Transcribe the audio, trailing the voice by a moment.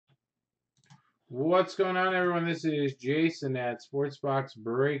What's going on, everyone? This is Jason at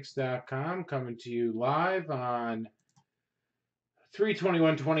SportsBoxBreaks.com coming to you live on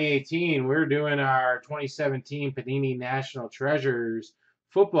 3/21/2018. We're doing our 2017 Panini National Treasures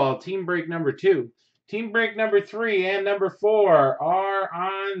football team break number 2. Team break number 3 and number 4 are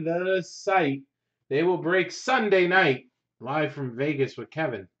on the site. They will break Sunday night live from Vegas with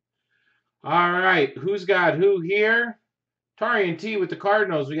Kevin. All right, who's got who here? Tarian T with the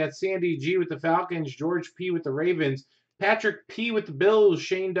Cardinals. We got Sandy G with the Falcons, George P with the Ravens, Patrick P with the Bills,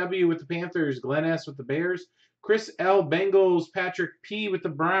 Shane W with the Panthers, Glenn S with the Bears, Chris L Bengals, Patrick P with the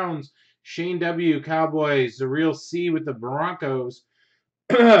Browns, Shane W Cowboys, the Real C with the Broncos,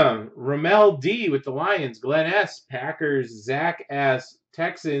 Ramel D with the Lions, Glenn S Packers, Zach S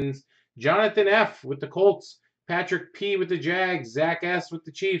Texans, Jonathan F with the Colts, Patrick P with the Jags, Zach S with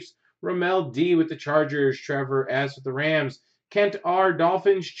the Chiefs, Ramel D with the Chargers, Trevor S with the Rams, Kent R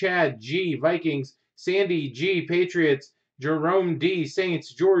Dolphins, Chad G Vikings, Sandy G Patriots, Jerome D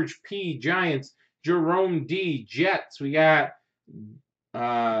Saints, George P Giants, Jerome D Jets. We got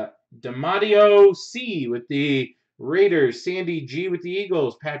Damadio C with the Raiders, Sandy G with the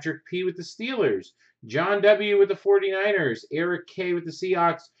Eagles, Patrick P with the Steelers, John W with the 49ers, Eric K with the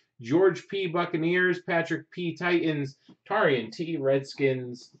Seahawks, George P Buccaneers, Patrick P Titans, Tarian T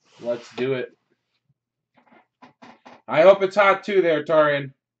Redskins. Let's do it. I hope it's hot too there,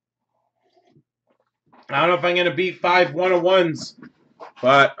 Tarian. I don't know if I'm going to beat 5 101s,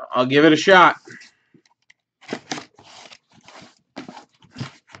 but I'll give it a shot.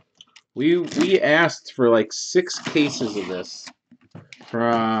 We asked for like 6 cases of this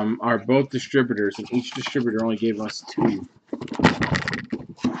from our both distributors, and each distributor only gave us 2.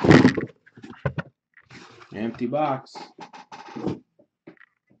 Empty box.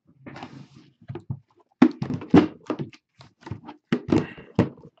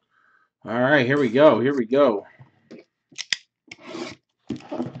 All right, here we go. Here we go.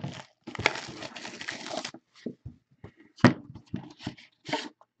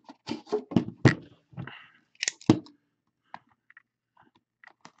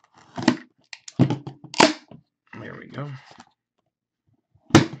 There we go.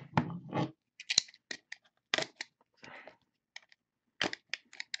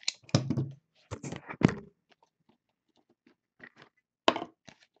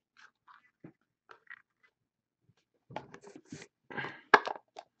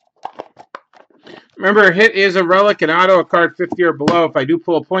 Remember, a hit is a relic, an auto, a card 50 or below. If I do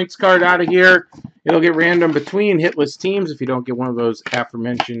pull a points card out of here, it'll get random between hitless teams if you don't get one of those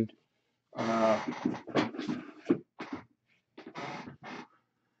aforementioned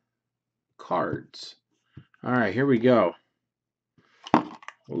cards. All right, here we go.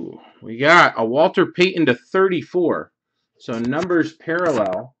 Ooh, we got a Walter Payton to 34. So numbers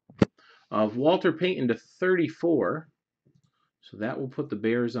parallel of Walter Payton to 34. So that will put the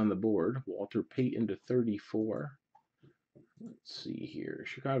Bears on the board. Walter Payton to 34. Let's see here.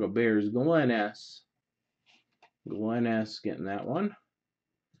 Chicago Bears, Glenn S. Glenn S getting that one.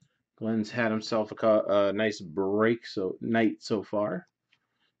 Glenn's had himself a nice break night so far.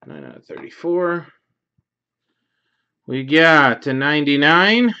 9 out of 34. We got to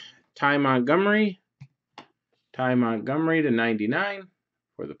 99. Ty Montgomery. Ty Montgomery to 99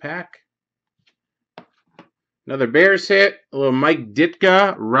 for the pack. Another Bears hit. A little Mike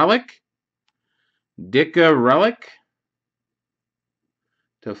Ditka relic. Ditka relic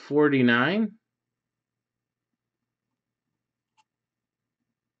to 49.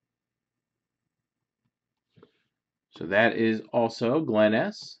 So that is also Glenn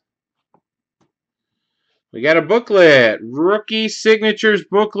S. We got a booklet. Rookie Signatures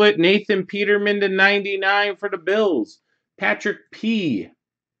booklet. Nathan Peterman to 99 for the Bills. Patrick P.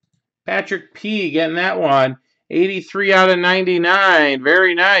 Patrick P getting that one. 83 out of 99.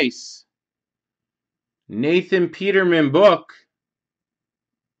 Very nice. Nathan Peterman book.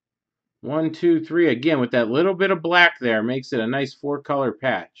 1, 2, 3. Again, with that little bit of black there, makes it a nice 4-color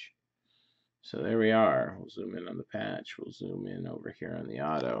patch. So there we are. We'll zoom in on the patch. We'll zoom in over here on the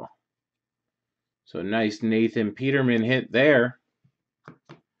auto. So nice Nathan Peterman hit there.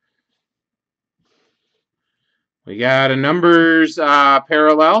 We got a numbers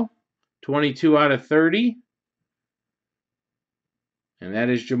parallel. 22 out of 30. And that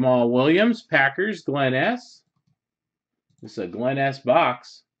is Jamal Williams. Packers, Glenn S. This is a Glenn S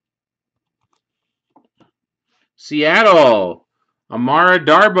box. Seattle, Amara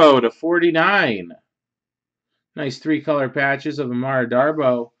Darboh to 49. Nice 3-color patches of Amara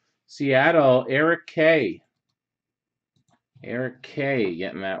Darboh. Seattle, Eric K. Eric K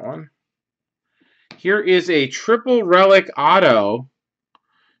getting that one. Here is a triple relic auto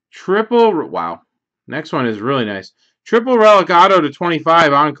Triple, wow. Next one is really nice. Triple relic auto to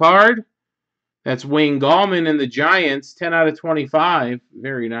 25 on card. That's Wayne Gallman and the Giants. 10 out of 25.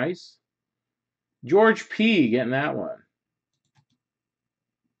 Very nice. George P. getting that one.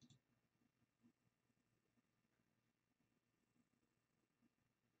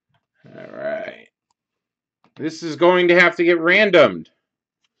 All right. This is going to have to get randomed.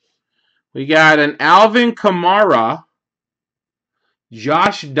 We got an Alvin Kamara.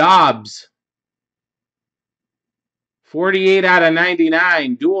 Josh Dobbs. 48 out of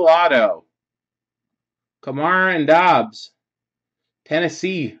 99. Dual auto. Kamara and Dobbs.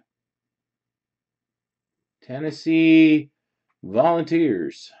 Tennessee. Tennessee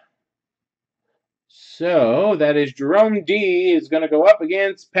Volunteers. So that is Jerome D is going to go up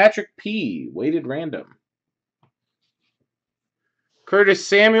against Patrick P. Weighted random. Curtis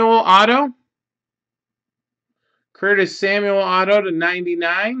Samuel auto. Curtis Samuel auto to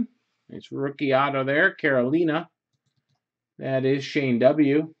 99. It's rookie auto there. Carolina. That is Shane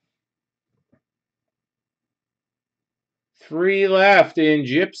W. 3 left in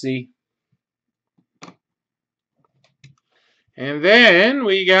Gypsy. And then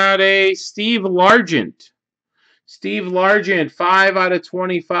we got a Steve Largent. Steve Largent, 5 out of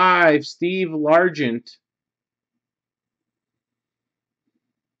 25. Steve Largent.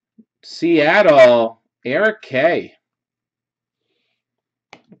 Seattle, Eric K.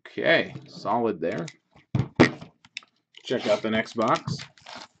 Okay, solid there. Check out the next box.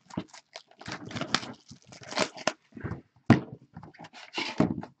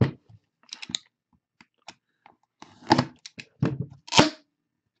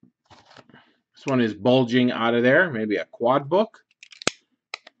 This one is bulging out of there. Maybe a quad book.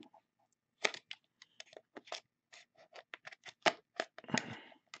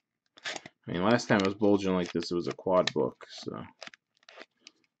 I mean, last time it was bulging like this, it was a quad book, so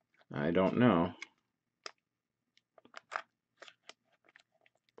I don't know.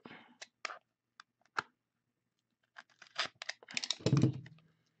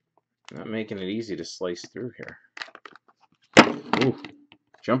 Not making it easy to slice through here. Ooh,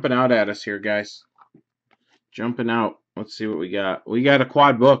 jumping out at us here, guys. Jumping out. Let's see what we got. We got a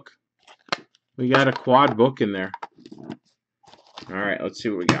quad book. We got a quad book in there. All right, let's see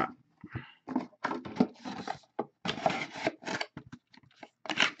what we got.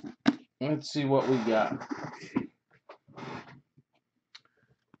 Let's see what we got.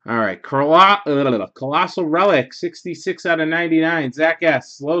 All right, Colossal Relic, 66 out of 99. Zach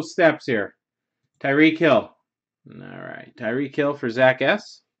S. Slow steps here. Tyreek Hill. All right, Tyreek Hill for Zach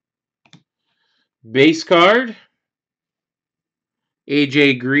S. Base card.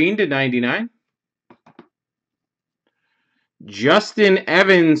 AJ Green to 99. Justin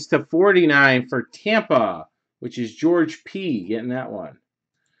Evans to 49 for Tampa, which is George P. getting that one.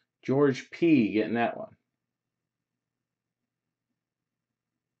 George P. getting that one.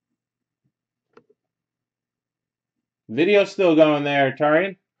 Video still going there,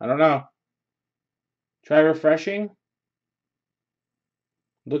 Tarian. I don't know. Try refreshing.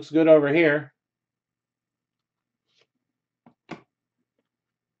 Looks good over here.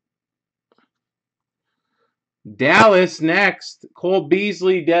 Dallas next. Cole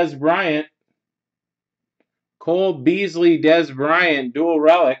Beasley, Dez Bryant. Cole Beasley, Dez Bryant, dual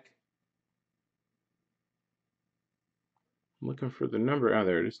relic. I'm looking for the number. Oh,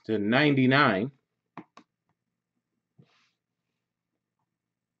 there it is. To 99.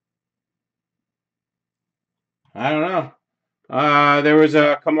 I don't know. There was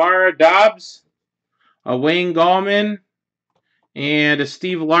a Kamara Dobbs, a Wayne Gallman, and a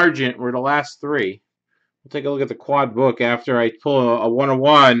Steve Largent were the last 3. We'll take a look at the quad book after I pull a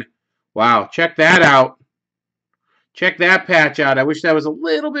 101. Wow, check that out. Check that patch out. I wish that was a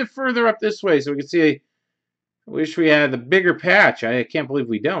little bit further up this way so we could see. I wish we had the bigger patch. I can't believe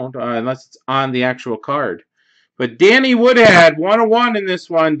we don't, unless it's on the actual card. But Danny Woodhead, 101 in this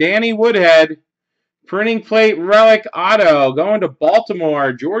one. Danny Woodhead, printing plate relic auto, going to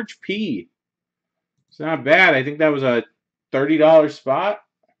Baltimore. George P. It's not bad. I think that was a $30 spot.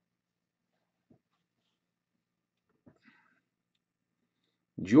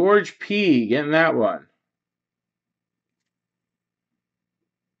 George P. getting that one.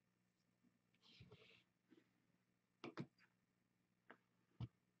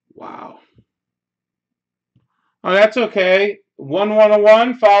 Wow. Oh, that's okay.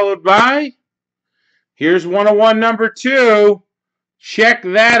 101 followed by. Here's 101 number 2. Check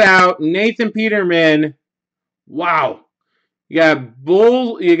that out. Nathan Peterman. Wow. You got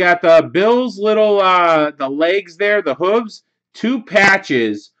the Bills little the legs there, the hooves, 2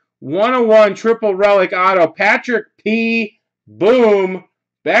 patches. 101 triple relic auto. Patrick P. Boom.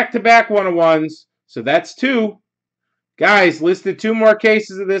 Back-to-back 101s. So that's 2. Guys, listed 2 more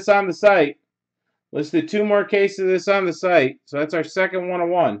cases of this on the site. Listed 2 more cases of this on the site. So that's our second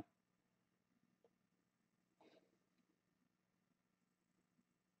 101.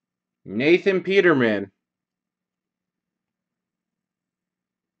 Nathan Peterman.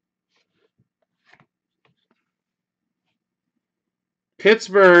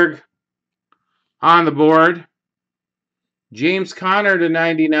 Pittsburgh on the board. James Conner to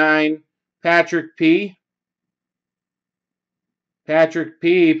 99. Patrick P. Patrick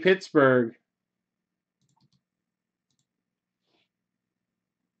P. Pittsburgh.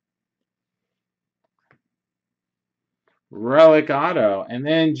 Relic auto. And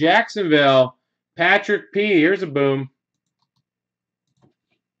then Jacksonville, Patrick P. Here's a boom.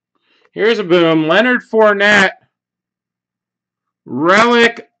 Here's a boom. Leonard Fournette.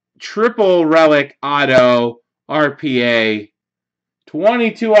 Relic, triple relic auto, RPA.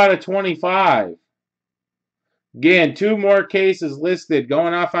 22 out of 25. Again, 2 more cases listed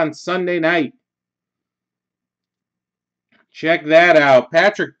going off on Sunday night. Check that out.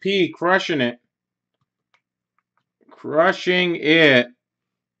 Patrick P. crushing it. Crushing it.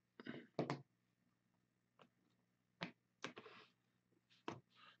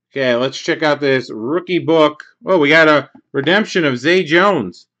 Okay, let's check out this rookie book. Oh, we got a redemption of Zay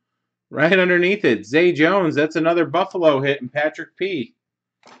Jones. Right underneath it. Zay Jones, that's another Buffalo hit, and Patrick P.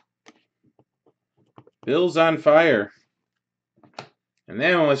 Bills on fire. And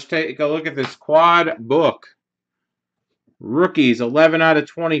then let's take a look at this quad book. Rookies, 11 out of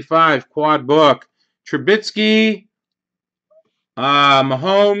 25, quad book. Trubisky,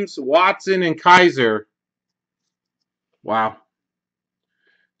 Mahomes, Watson, and Kaiser. Wow.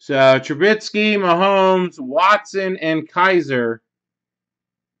 So Trubisky, Mahomes, Watson, and Kaiser.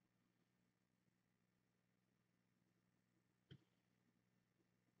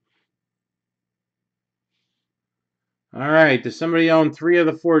 All right. Does somebody own 3 of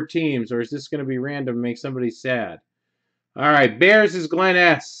the 4 teams, or is this going to be random and make somebody sad? All right. Bears is Glenn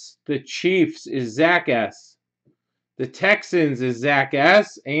S. The Chiefs is Zach S. The Texans is Zach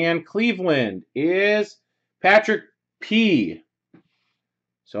S. And Cleveland is Patrick P.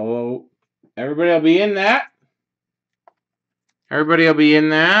 So everybody will be in that. Everybody will be in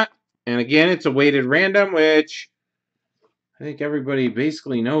that. And again, it's a weighted random, which I think everybody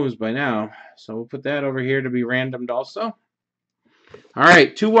basically knows by now. So we'll put that over here to be randomed also. All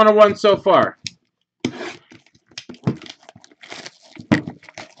right, 2 101 so far.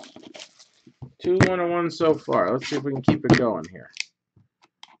 2 101 so far. Let's see if we can keep it going here.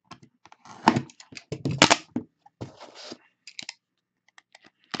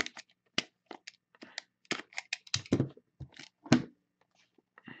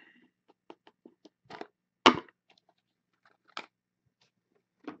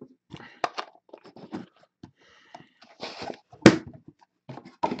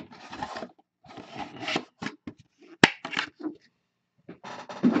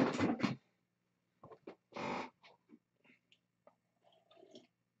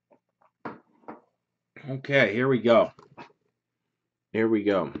 Okay, here we go. Here we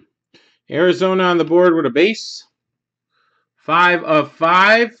go. Arizona on the board with a base. 5 of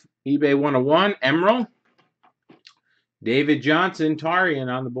 5. eBay 101. Emerald. David Johnson. Tarian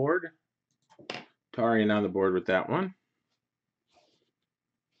on the board. Tarian on the board with that one.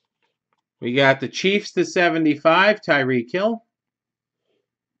 We got the Chiefs to 75. Tyreek Hill.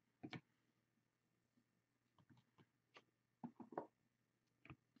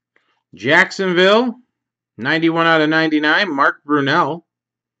 Jacksonville. 91 out of 99. Mark Brunell.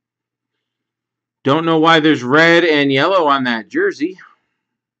 Don't know why there's red and yellow on that jersey.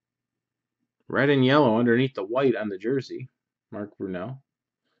 Red and yellow underneath the white on the jersey. Mark Brunell.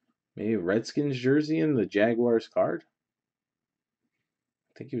 Maybe Redskins jersey in the Jaguars card.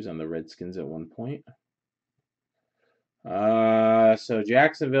 I think he was on the Redskins at one point. So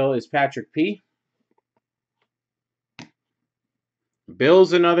Jacksonville is Patrick P.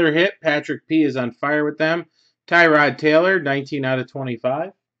 Bills another hit. Patrick P is on fire with them. Tyrod Taylor, 19 out of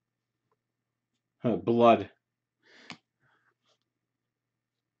 25. Blood.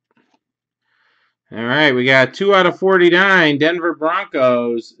 All right, we got 2 out of 49. Denver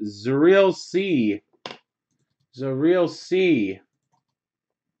Broncos. Zuriel C. Zuriel C.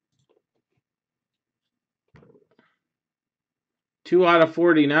 Two out of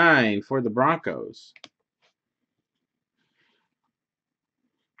 49 for the Broncos.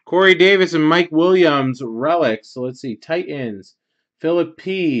 Corey Davis and Mike Williams, relics. So let's see. Titans. Philip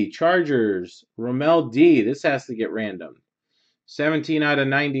P. Chargers. Romel D. This has to get random. 17 out of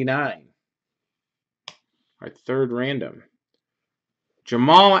 99. Our third random.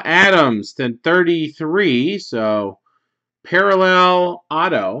 Jamal Adams to 33, so parallel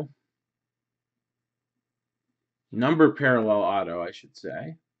auto. Number parallel auto, I should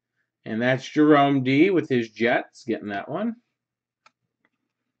say. And that's Jerome D with his Jets getting that one.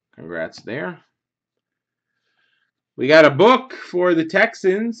 Congrats there. We got a book for the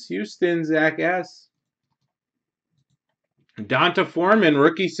Texans. Houston, Zach S. Donta Foreman,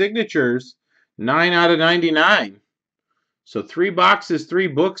 rookie signatures. 9 out of 99. So 3 boxes, 3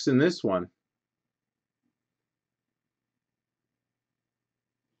 books in this one.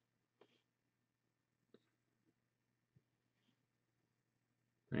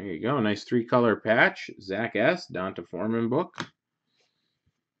 There you go. Nice 3-color patch. Zach S. Donta Foreman book.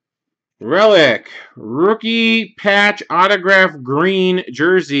 Relic. Rookie patch autograph green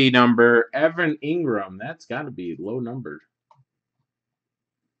jersey number. Evan Ingram. That's got to be low numbered.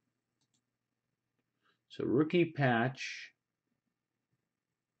 So rookie patch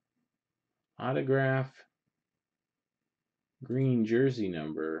autograph green jersey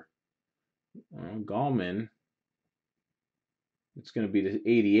number. Gallman. It's going to be the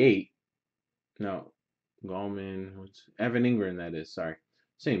 88. No. Gallman. Evan Ingram, that is. Sorry.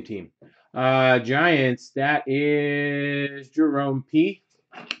 Same team. Giants, that is Jerome P.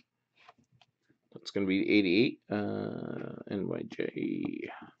 That's going to be 88. NYJ.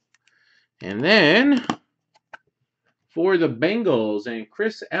 And then for the Bengals and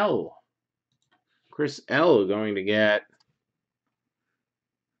Chris L. Chris L. going to get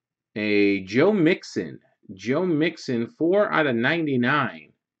a Joe Mixon. Joe Mixon, 4 out of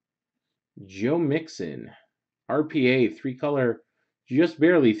 99. Joe Mixon. RPA, 3-color, just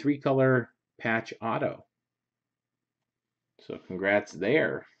barely 3-color patch auto. So congrats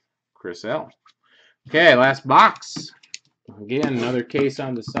there, Chris L. Okay, last box. Again, another case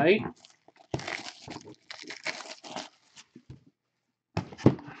on the site.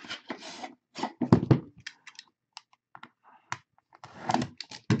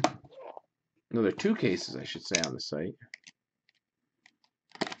 Another 2 cases, I should say, on the site.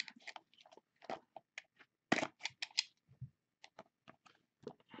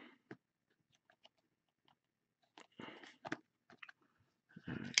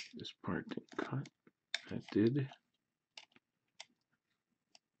 This part didn't cut. That did.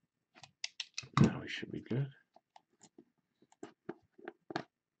 Now we should be good.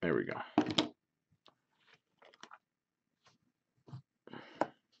 There we go.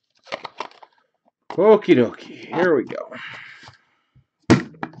 Okie dokie. Here we go.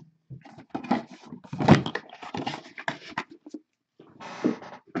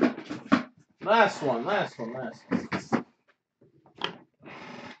 Last one. Let's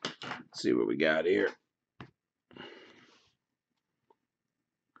see what we got here.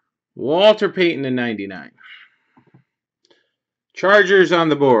 Walter Payton to 99. Chargers on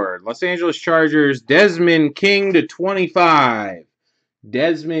the board. Los Angeles Chargers, Desmond King to 25.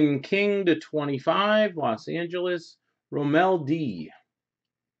 Desmond King to 25. Los Angeles, Romel D.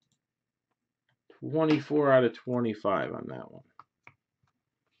 24 out of 25 on that one.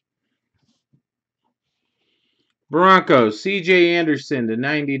 Broncos, C.J. Anderson to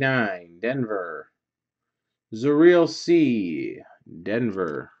 99. Denver. Zuriel C.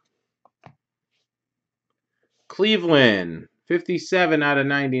 Denver. Cleveland, 57 out of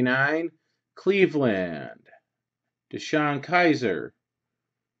 99. Cleveland. Deshaun Kaiser.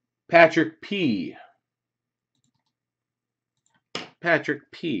 Patrick P.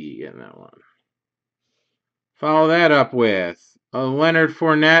 Patrick P. in that one. Follow that up with a Leonard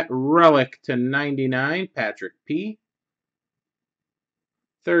Fournette relic to 99. Patrick P.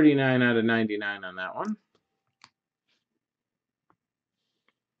 39 out of 99 on that one.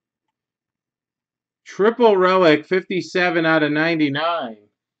 Triple relic, 57 out of 99.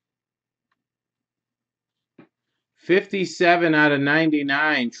 57 out of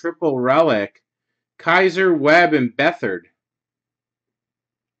 99. Triple relic. Kaiser, Webb, and Beathard.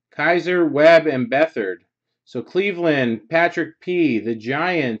 Kaiser, Webb, and Beathard. So Cleveland, Patrick P. The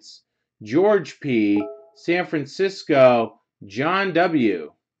Giants, George P. San Francisco, John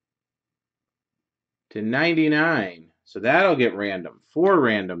W. to 99. So that'll get random. 4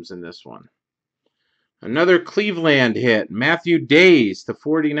 randoms in this one. Another Cleveland hit. Matthew Days to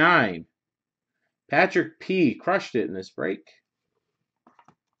 49. Patrick P. crushed it in this break.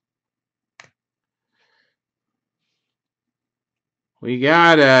 We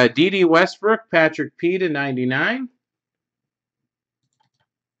got D.D. Westbrook, Patrick P. to 99.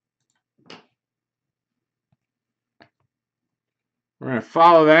 We're going to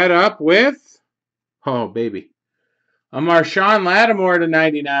follow that up with, oh, baby, a Marshawn Lattimore to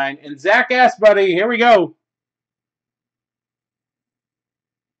 99. And Zach S., buddy, here we go.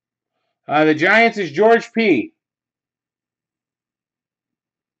 The Giants is George P.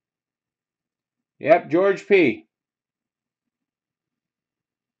 Yep, George P.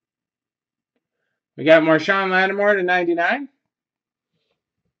 We got Marshawn Lattimore to 99.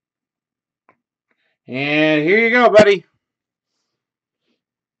 And here you go, buddy.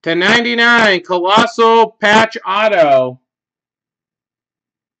 To 99, Colossal Patch Auto.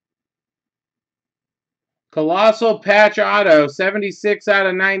 Colossal Patch Auto, 76 out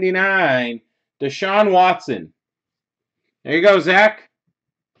of 99. Deshaun Watson. There you go, Zach.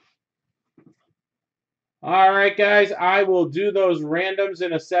 All right, guys. I will do those randoms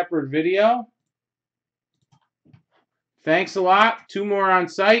in a separate video. Thanks a lot. 2 more on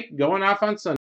site. Going off on Sunday.